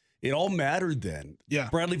 It all mattered then. Yeah.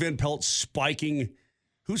 Bradley Van Pelt spiking.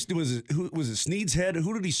 Who was it? Sneed's head?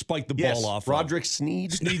 Who did he spike the ball off? Roderick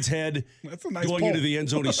Sneed. Sneed's head. That's a nice going pull. into the end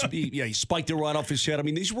zone. He spiked it right off his head. I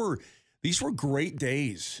mean, these were great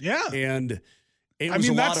days. Yeah. And it was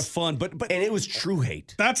a lot of fun. But and it was true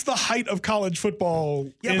hate. That's the height of college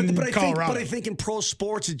football in but Colorado. I think in pro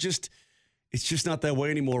sports, it's just not that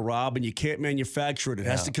way anymore, Rob, and you can't manufacture it. It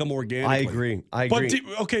has to come organically. I agree.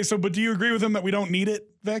 But do you agree with him that we don't need it,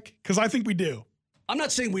 Vic? Because I think we do. I'm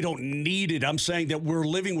not saying we don't need it. I'm saying that we're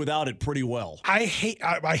living without it pretty well. I hate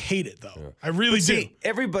it though. Yeah. I really do. See,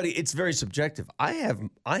 everybody, it's very subjective. I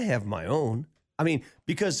have my own. I mean,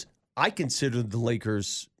 because I consider the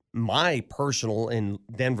Lakers my personal and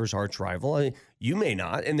Denver's arch rival. I mean, you may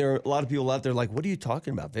not, and there are a lot of people out there like, what are you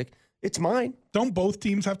talking about, Vic? It's mine. Don't both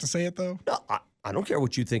teams have to say it though? No, I don't care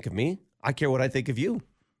what you think of me. I care what I think of you.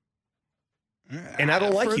 And I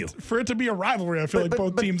don't like you. For it to be a rivalry, I feel like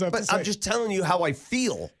both teams have to say. But I'm just telling you how I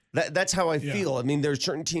feel. That's how I feel. I mean, there are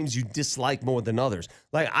certain teams you dislike more than others.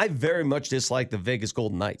 Like, I very much dislike the Vegas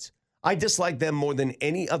Golden Knights. I dislike them more than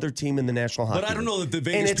any other team in the National Hockey League. But I don't know that the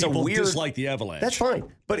Vegas people dislike the Avalanche. That's fine.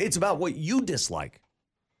 But it's about what you dislike.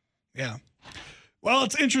 Yeah. Well,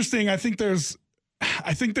 it's interesting. I think there's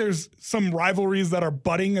some rivalries that are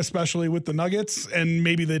budding, especially with the Nuggets, and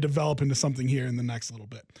maybe they develop into something here in the next little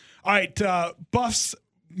bit. All right, Buffs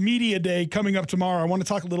Media Day coming up tomorrow. I want to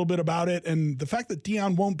talk a little bit about it and the fact that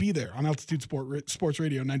Dion won't be there on Altitude Sports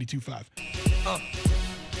Radio 92.5.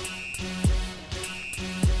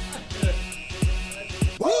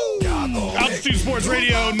 Altitude Sports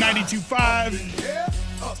Radio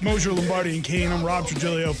 92.5. It's Mosier, Lombardi, and Kane. I'm Rob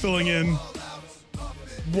Trujillo filling in.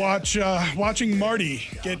 Watching Marty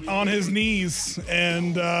get on his knees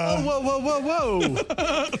and Whoa.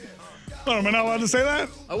 Oh, am I not allowed to say that?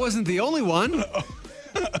 I wasn't the only one.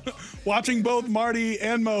 Watching both Marty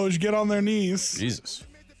and Moj get on their knees. Jesus.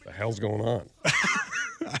 What the hell's going on?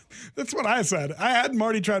 That's what I said. I had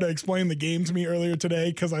Marty try to explain the game to me earlier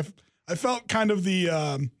today because I felt kind of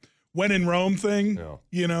the when in Rome thing. Yeah.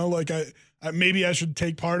 You know, like I maybe I should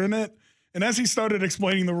take part in it. And as he started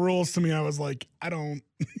explaining the rules to me, I was like, I don't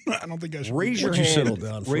think I should. Raise your Would you hand. settle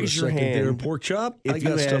down for Raise a your second hand there, pork chop? if I you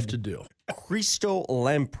got stuff had to do. Christo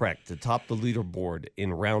Lamprecht to top the leaderboard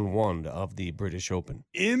in round 1 of the British Open.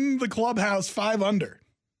 In the clubhouse, 5 under.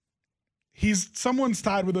 Someone's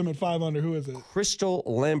tied with him at 5 under. Who is it? Christo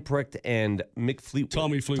Lamprecht and Mick Fleetwood.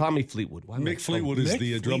 Tommy Fleetwood. Why am I Mick Fleetwood is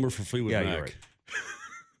the drummer for Fleetwood Yeah, Mac. you're right.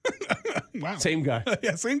 Wow. Same guy.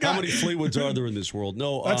 Yeah, same guy. How many Fleetwoods are there in this world?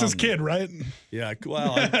 No, That's his kid, right? Yeah,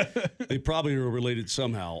 well, they probably are related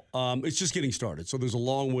somehow. It's just getting started, so there's a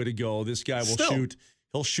long way to go. This guy will shoot.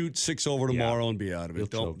 He'll shoot 6 over tomorrow and be out of it.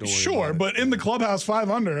 Don't worry Sure, about but in the clubhouse, 5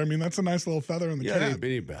 under. I mean, that's a nice little feather in the cap. it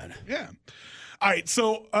ain't bad. Yeah. All right,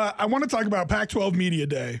 so I want to talk about Pac-12 Media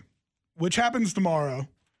Day, which happens tomorrow.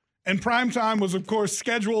 And primetime was, of course,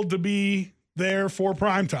 scheduled to be there for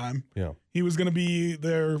primetime. Yeah. He was going to be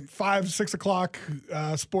their 5, 6 o'clock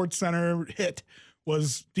Sports Center hit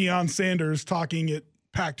was Deion Sanders talking at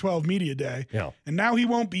Pac-12 Media Day. Yeah. And now he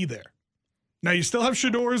won't be there. Now, you still have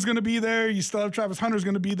Shador's going to be there. You still have Travis Hunter's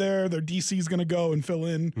going to be there. Their DC's going to go and fill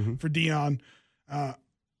in for Deion.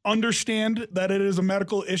 Understand that it is a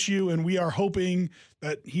medical issue, and we are hoping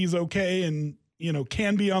that he's okay and,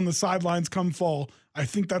 can be on the sidelines come fall. I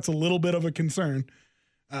think that's a little bit of a concern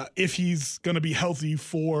if he's going to be healthy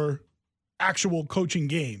for actual coaching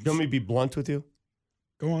games. You want me to be blunt with you?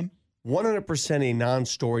 Go on. 100% a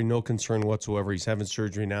non-story, no concern whatsoever. He's having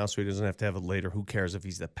surgery now, so he doesn't have to have it later. Who cares if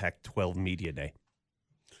he's the Pac-12 Media Day?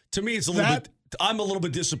 To me, it's a little bit. I'm a little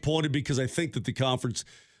bit disappointed because I think that the conference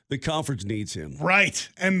needs him. Right.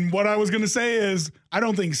 And what I was going to say is I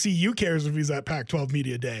don't think CU cares if he's at Pac-12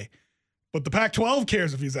 Media Day, but the Pac-12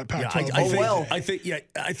 cares if he's at Pac-12 I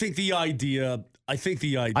think the idea. I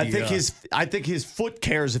think his foot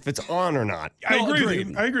cares if it's on or not. I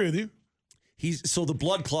agree with you. So the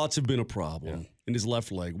blood clots have been a problem in his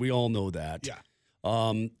left leg. We all know that. Yeah.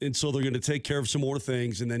 And so they're going to take care of some more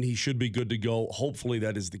things, and then he should be good to go. Hopefully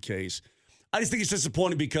that is the case. I just think it's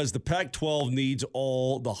disappointing because the Pac-12 needs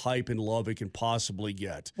all the hype and love it can possibly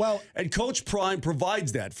get. Well, and Coach Prime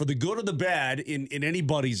provides that. For the good or the bad, in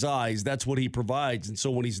anybody's eyes, that's what he provides. And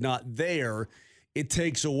so when he's not there, it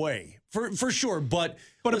takes away. For sure. But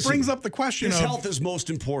it brings up the question his of health is most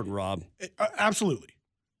important, Rob. Absolutely.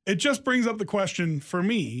 It just brings up the question for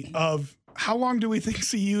me of how long do we think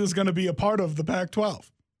CU is going to be a part of the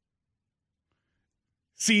Pac-12?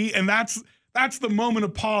 See, and that's the moment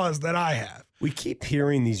of pause that I have. We keep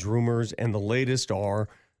hearing these rumors, and the latest are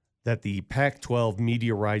that the Pac-12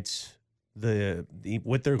 media rights, the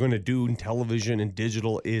what they're going to do in television and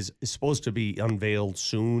digital is supposed to be unveiled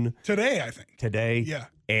soon. Today, I think. Today. Yeah.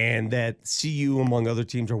 And that CU, among other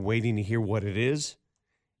teams, are waiting to hear what it is.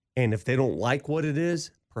 And if they don't like what it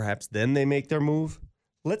is, perhaps then they make their move.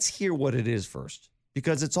 Let's hear what it is first,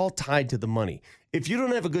 because it's all tied to the money. If you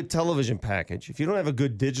don't have a good television package, if you don't have a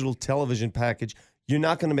good digital television package, you're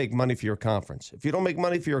not going to make money for your conference. If you don't make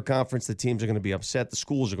money for your conference, the teams are going to be upset. The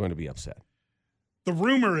schools are going to be upset. The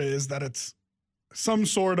rumor is that it's some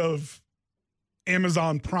sort of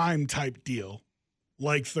Amazon Prime type deal,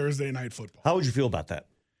 like Thursday Night Football. How would you feel about that?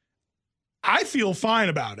 I feel fine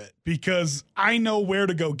about it because I know where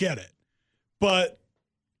to go get it. But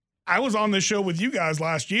I was on this show with you guys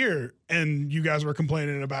last year, and you guys were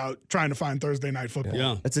complaining about trying to find Thursday Night Football.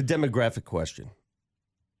 Yeah. It's a demographic question.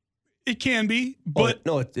 It can be, but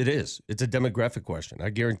no, it is. It's a demographic question. I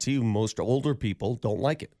guarantee you most older people don't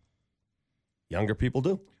like it. Younger people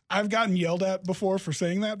do. I've gotten yelled at before for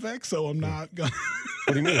saying that, Vic, so I'm not going to.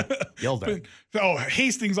 What do you mean? Yelled at? Oh,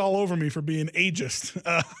 Hastings all over me for being ageist.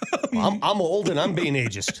 I'm old and I'm being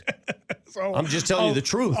ageist. So I'm just telling you the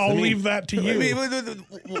truth. I'll leave that to you.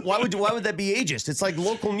 Why would that be ageist? It's like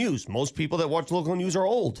local news. Most people that watch local news are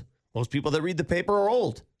old. Most people that read the paper are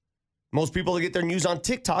old. Most people that get their news on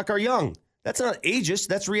TikTok are young. That's not ageist.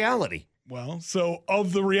 That's reality. Well, so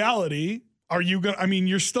of the reality, are you going to, I mean,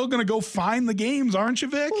 you're still going to go find the games, aren't you,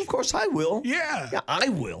 Vic? Well, of course I will. Yeah. Yeah, I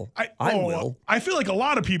will. I will. I feel like a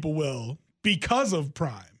lot of people will because of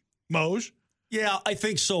Prime. Moj? Yeah, I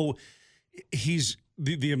think so. He's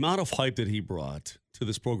the amount of hype that he brought to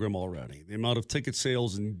this program already, the amount of ticket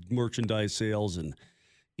sales and merchandise sales and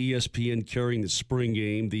ESPN carrying the spring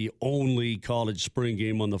game, the only college spring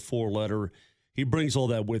game on the 4-letter. He brings all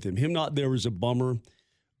that with him. Him not there is a bummer,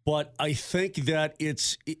 but I think that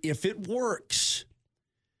if it works,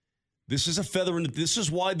 this is a feather in. This is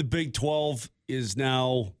why the Big 12 is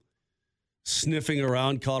now sniffing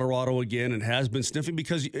around Colorado again and has been sniffing,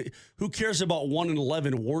 because who cares about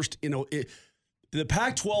 1-11 worst? The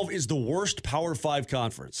Pac-12 is the worst Power 5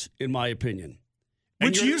 conference, in my opinion.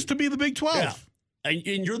 Which used to be the Big 12. Yeah. And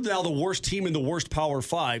you're now the worst team in the worst Power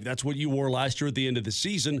 5. That's what you were last year at the end of the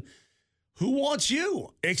season. Who wants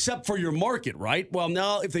you? Except for your market, right? Well,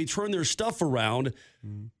 now if they turn their stuff around,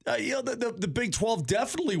 the Big 12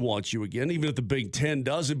 definitely wants you again, even if the Big 10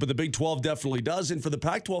 doesn't, but the Big 12 definitely does. And for the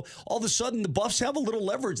Pac-12, all of a sudden the Buffs have a little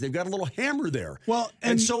leverage. They've got a little hammer there. Well,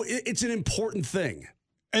 and so it's an important thing.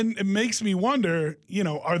 And it makes me wonder,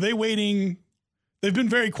 are they waiting? They've been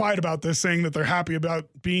very quiet about this, saying that they're happy about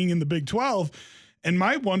being in the Big 12. And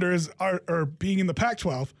my wonder is, or being in the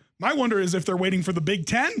Pac-12, my wonder is if they're waiting for the Big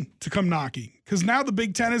 10 to come knocking. Because now the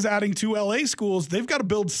Big 10 is adding 2 LA schools. They've got to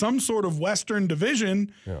build some sort of Western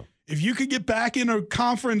division. Yeah. If you could get back in a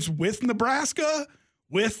conference with Nebraska,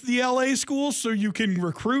 with the LA schools, so you can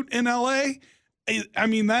recruit in LA, I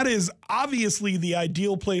mean, that is obviously the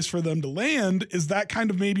ideal place for them to land. Is that kind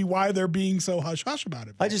of maybe why they're being so hush-hush about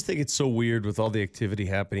it? I just think it's so weird with all the activity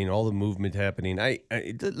happening, all the movement happening.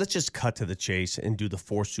 Let's just cut to the chase and do the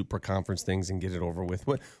 4 super conference things and get it over with.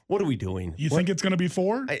 What are we doing? You think it's going to be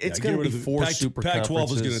 4? It's going to be 4 super conferences.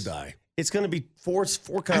 Pac-12 is going to die. It's going to be four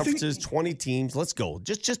conferences, 20 teams. Let's go.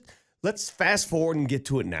 Just let's fast forward and get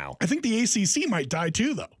to it now. I think the ACC might die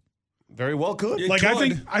too, though. Very well could.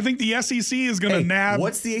 I think the SEC is going to nab.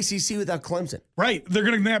 What's the ACC without Clemson? Right. They're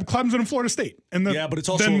going to nab Clemson and Florida State. And but it's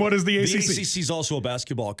also. Then what is the ACC? The ACC is also a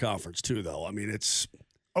basketball conference too, though. I mean, it's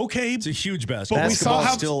okay. It's a huge basketball. But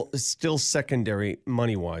basketball still secondary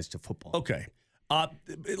money wise to football. Okay. Let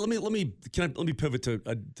me pivot to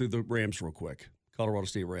the Rams real quick. Colorado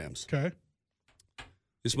State Rams. Okay.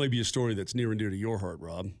 This might be a story that's near and dear to your heart,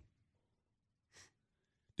 Rob.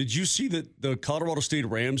 Did you see that the Colorado State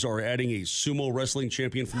Rams are adding a sumo wrestling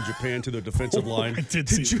champion from Japan to their defensive line? I did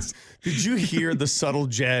see this. Did you hear the subtle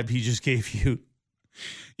jab he just gave you?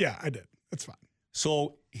 Yeah, I did. That's fine.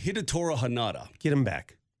 So, Hidetora Hanada. Get him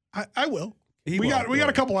back. I will. We got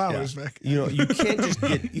a couple hours, Vic. You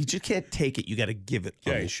just can't take it. You got to give it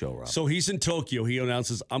on the show, Rob. So he's in Tokyo. He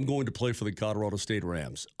announces, I'm going to play for the Colorado State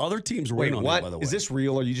Rams. Other teams rain on him, by the way. Is this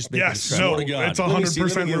real or are you just making Yes, this no, crap? it's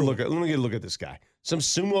 100% real. Let me get a look at this guy. Some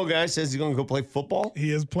sumo guy says he's going to go play football.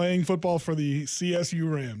 He is playing football for the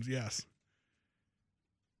CSU Rams, yes.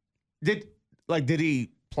 Did he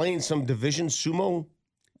play in some division sumo?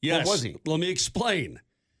 Yes. What was he? Let me explain.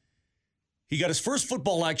 He got his first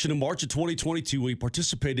football action in March of 2022 when he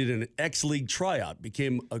participated in an X-League tryout,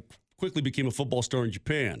 quickly became a football star in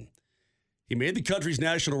Japan. He made the country's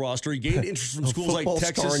national roster. He gained interest from schools like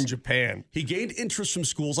Texas. Star in Japan. He gained interest from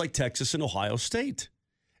schools like Texas and Ohio State.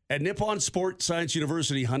 At Nippon Sport Science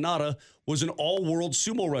University, Hanada was an all-world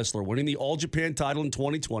sumo wrestler, winning the All-Japan title in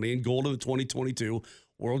 2020 and gold in the 2022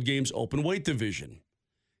 World Games open weight division.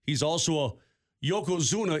 He's also a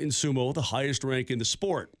yokozuna in sumo, the highest rank in the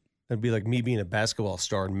sport. That'd be like me being a basketball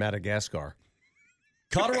star in Madagascar.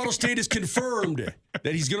 Colorado State has confirmed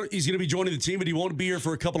that he's gonna be joining the team, but he won't be here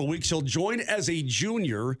for a couple of weeks. He'll join as a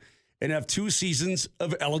junior and have 2 seasons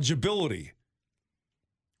of eligibility.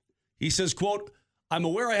 He says, quote, I'm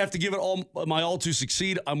aware I have to give it all my all to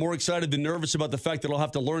succeed. I'm more excited than nervous about the fact that I'll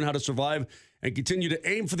have to learn how to survive and continue to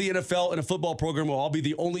aim for the NFL and a football program where I'll be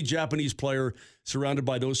the only Japanese player surrounded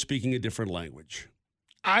by those speaking a different language.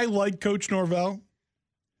 I like Coach Norvell.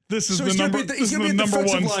 This is So the number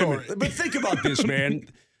one story. But think about this, man.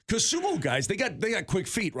 Because sumo guys, they got quick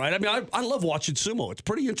feet, right? I mean, I love watching sumo. It's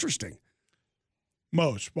pretty interesting.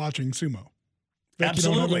 Moj, watching sumo. Vic,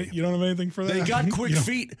 Absolutely. You don't have anything for that? They got quick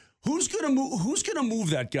feet. Who's gonna move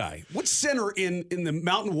that guy? What center in the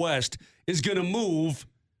Mountain West is gonna move?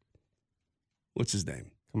 What's his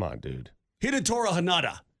name? Come on, dude. Hidetora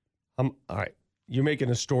Hanada. All right. You're making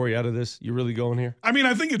a story out of this? You really going here? I mean,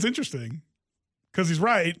 I think it's interesting because he's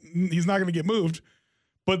right. He's not going to get moved.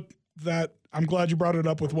 But I'm glad you brought it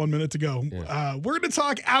up with 1 minute to go. Yeah. We're going to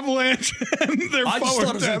talk Avalanche and their I just forward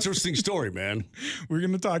thought it was an depth. interesting story, man. We're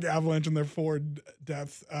going to talk Avalanche and their forward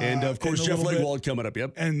depth. And, of course, Jeff Legwald coming up,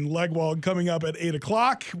 yep. And Legwald coming up at 8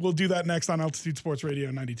 o'clock. We'll do that next on Altitude Sports Radio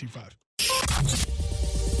 92.5.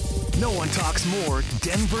 No one talks more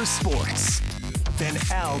Denver sports than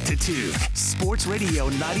Altitude Sports Radio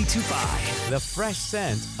 92.5. The fresh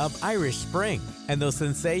scent of Irish Spring and those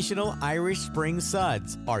sensational Irish Spring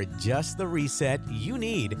suds are just the reset you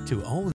need to own